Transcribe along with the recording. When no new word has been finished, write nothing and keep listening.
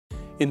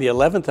In the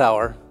 11th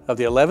hour of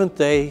the 11th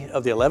day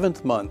of the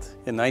 11th month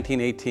in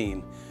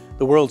 1918,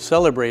 the world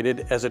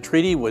celebrated as a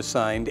treaty was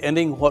signed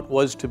ending what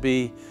was to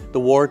be the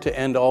war to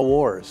end all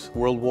wars,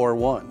 World War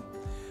I.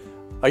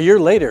 A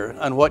year later,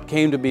 on what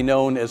came to be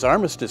known as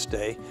Armistice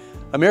Day,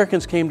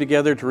 Americans came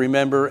together to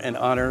remember and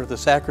honor the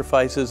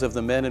sacrifices of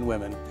the men and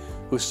women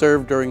who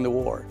served during the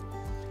war.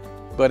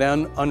 But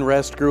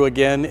unrest grew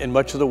again in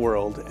much of the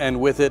world,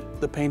 and with it,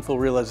 the painful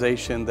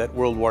realization that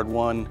World War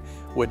I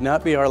would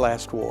not be our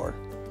last war.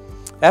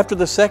 After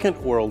the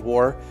Second World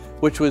War,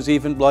 which was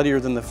even bloodier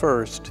than the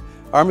first,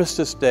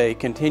 Armistice Day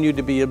continued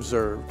to be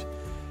observed.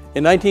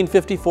 In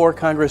 1954,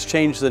 Congress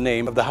changed the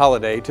name of the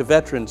holiday to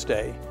Veterans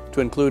Day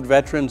to include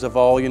veterans of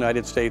all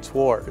United States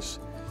wars.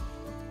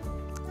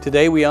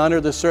 Today, we honor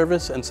the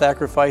service and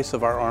sacrifice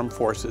of our armed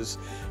forces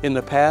in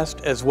the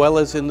past as well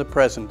as in the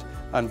present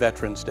on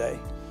Veterans Day.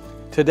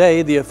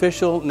 Today, the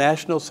official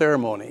national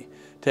ceremony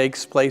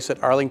takes place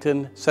at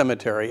Arlington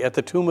Cemetery at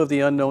the Tomb of the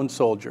Unknown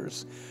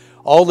Soldiers.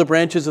 All the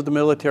branches of the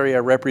military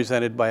are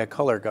represented by a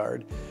color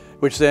guard,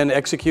 which then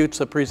executes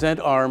a present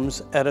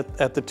arms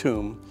at the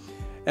tomb,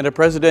 and a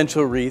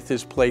presidential wreath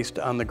is placed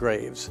on the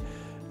graves.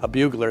 A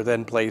bugler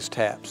then plays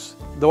taps.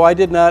 Though I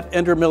did not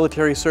enter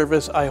military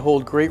service, I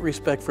hold great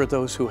respect for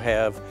those who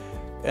have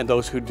and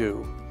those who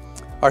do.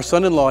 Our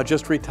son-in-law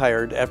just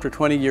retired after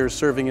 20 years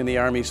serving in the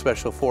Army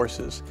Special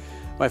Forces.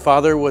 My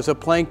father was a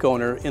plank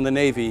owner in the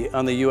Navy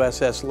on the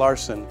USS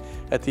Larson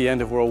at the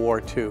end of World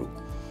War II.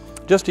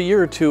 Just a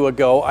year or two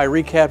ago, I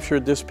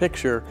recaptured this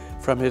picture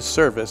from his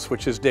service,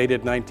 which is dated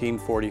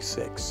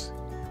 1946.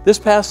 This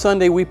past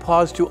Sunday, we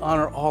paused to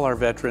honor all our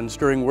veterans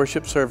during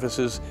worship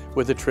services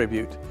with a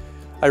tribute.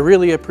 I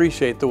really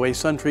appreciate the way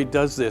Suntree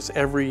does this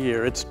every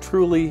year. It's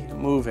truly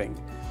moving.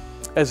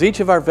 As each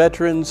of our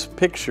veterans'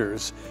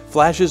 pictures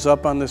flashes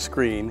up on the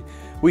screen,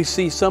 we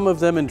see some of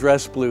them in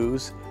dress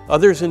blues,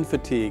 others in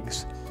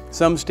fatigues,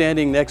 some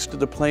standing next to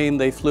the plane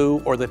they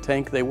flew or the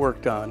tank they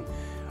worked on,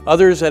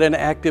 others at an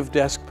active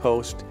desk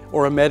post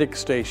or a medic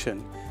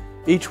station,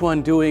 each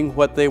one doing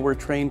what they were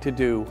trained to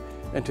do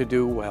and to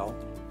do well.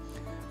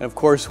 And of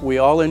course, we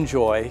all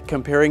enjoy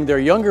comparing their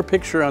younger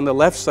picture on the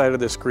left side of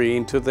the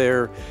screen to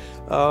their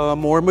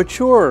more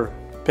mature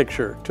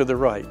picture to the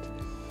right.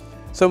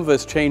 Some of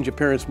us change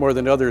appearance more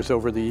than others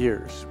over the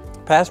years.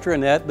 Pastor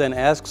Annette then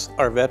asks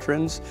our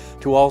veterans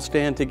to all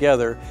stand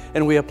together,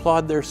 and we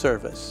applaud their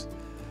service.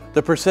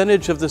 The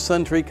percentage of the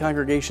Suntree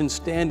congregation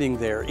standing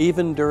there,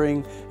 even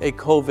during a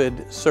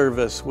COVID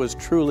service, was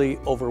truly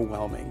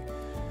overwhelming.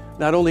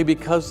 Not only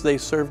because they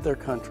served their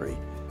country,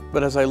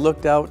 but as I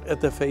looked out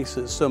at the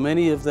faces, so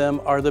many of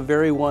them are the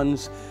very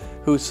ones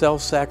whose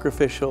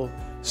self-sacrificial,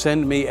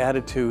 send-me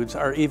attitudes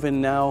are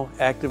even now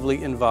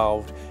actively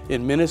involved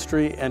in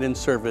ministry and in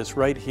service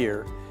right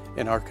here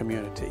in our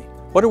community.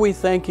 What are we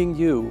thanking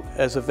you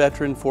as a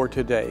veteran for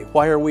today?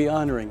 Why are we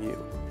honoring you?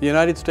 The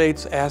United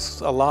States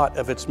asks a lot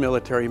of its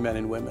military men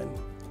and women.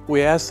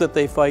 We ask that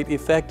they fight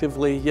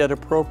effectively yet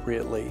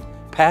appropriately,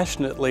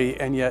 passionately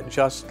and yet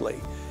justly,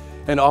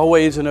 and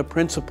always in a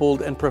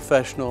principled and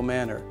professional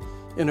manner.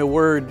 In a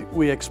word,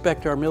 we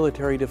expect our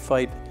military to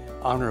fight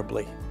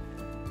honorably.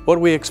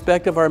 What we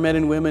expect of our men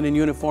and women in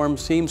uniform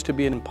seems to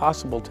be an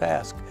impossible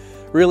task,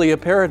 really a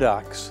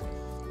paradox.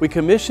 We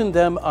commission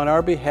them on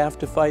our behalf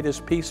to fight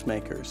as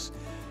peacemakers.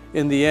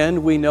 In the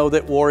end, we know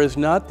that war is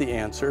not the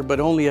answer, but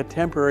only a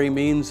temporary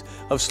means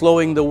of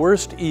slowing the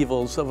worst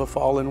evils of a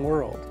fallen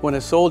world. When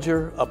a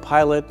soldier, a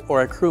pilot,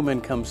 or a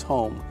crewman comes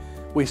home,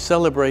 we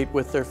celebrate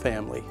with their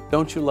family.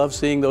 Don't you love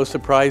seeing those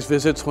surprise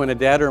visits when a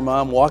dad or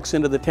mom walks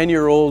into the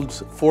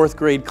 10-year-old's fourth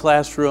grade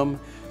classroom,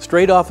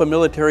 straight off a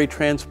military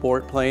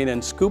transport plane,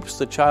 and scoops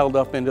the child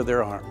up into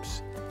their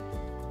arms?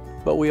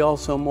 But we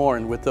also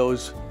mourn with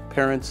those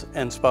parents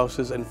and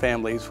spouses and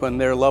families when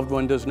their loved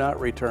one does not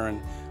return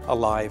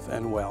alive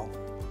and well.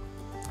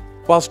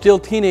 While still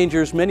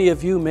teenagers, many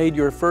of you made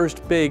your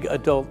first big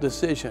adult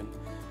decision.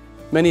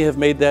 Many have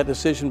made that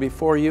decision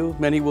before you,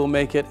 many will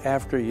make it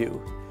after you.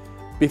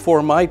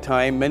 Before my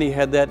time, many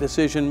had that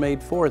decision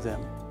made for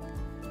them.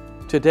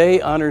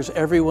 Today honors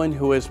everyone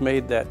who has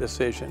made that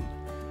decision.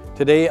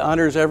 Today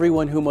honors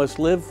everyone who must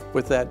live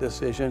with that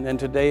decision, and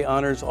today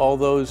honors all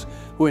those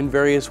who in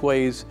various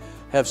ways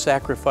have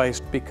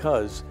sacrificed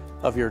because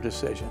of your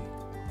decision.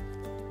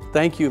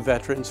 Thank you,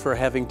 veterans, for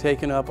having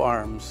taken up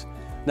arms,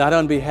 not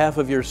on behalf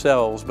of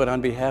yourselves, but on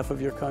behalf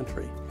of your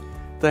country.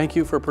 Thank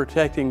you for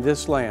protecting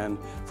this land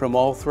from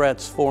all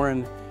threats,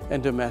 foreign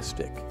and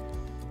domestic.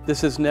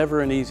 This is never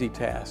an easy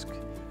task.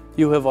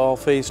 You have all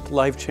faced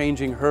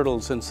life-changing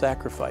hurdles and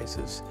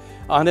sacrifices,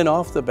 on and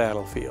off the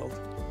battlefield.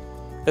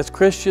 As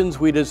Christians,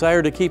 we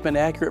desire to keep an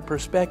accurate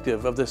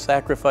perspective of the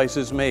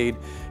sacrifices made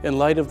in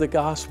light of the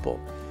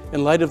gospel,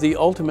 in light of the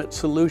ultimate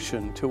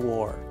solution to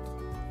war.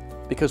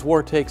 Because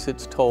war takes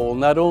its toll,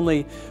 not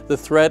only the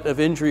threat of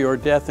injury or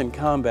death in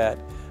combat,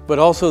 but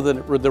also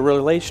the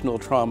relational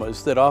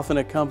traumas that often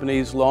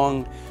accompanies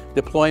long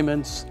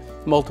deployments,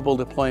 multiple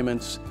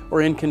deployments,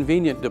 or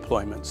inconvenient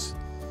deployments.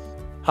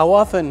 How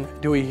often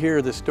do we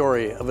hear the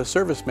story of a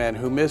serviceman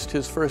who missed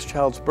his first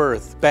child's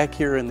birth back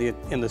here in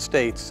the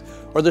States,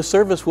 or the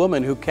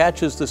servicewoman who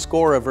catches the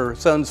score of her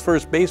son's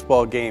first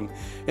baseball game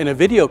in a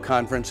video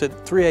conference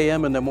at 3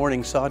 a.m. in the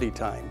morning Saudi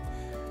time?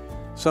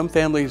 Some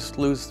families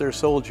lose their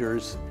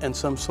soldiers, and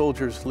some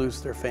soldiers lose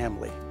their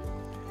family.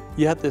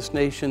 Yet this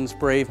nation's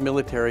brave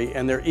military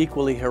and their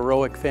equally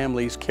heroic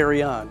families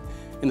carry on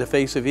in the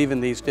face of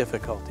even these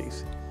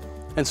difficulties.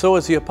 And so,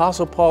 as the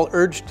Apostle Paul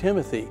urged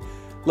Timothy,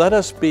 let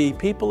us be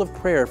people of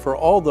prayer for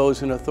all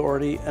those in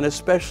authority, and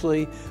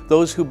especially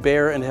those who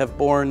bear and have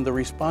borne the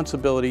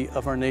responsibility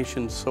of our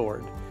nation's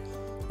sword.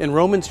 In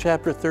Romans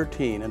chapter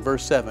 13 and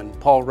verse 7,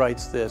 Paul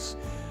writes this: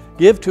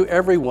 "Give to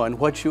everyone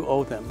what you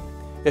owe them.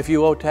 If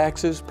you owe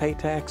taxes, pay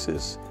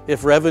taxes.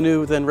 If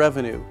revenue, then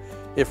revenue.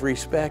 If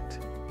respect,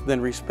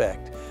 then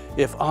respect.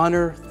 If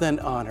honor, then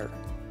honor."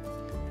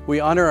 We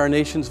honor our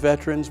nation's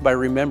veterans by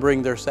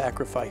remembering their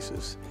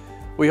sacrifices.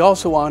 We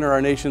also honor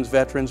our nation's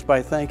veterans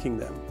by thanking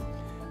them.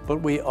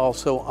 But we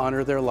also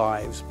honor their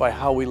lives by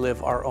how we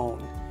live our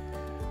own.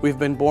 We've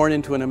been born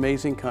into an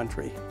amazing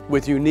country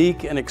with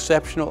unique and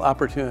exceptional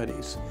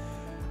opportunities.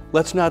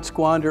 Let's not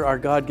squander our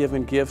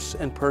God-given gifts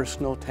and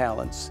personal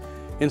talents.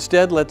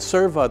 Instead, let's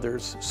serve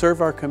others,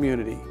 serve our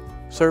community,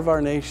 serve our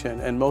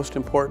nation, and most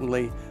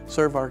importantly,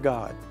 serve our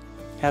God.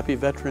 Happy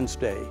Veterans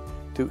Day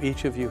to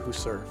each of you who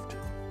served.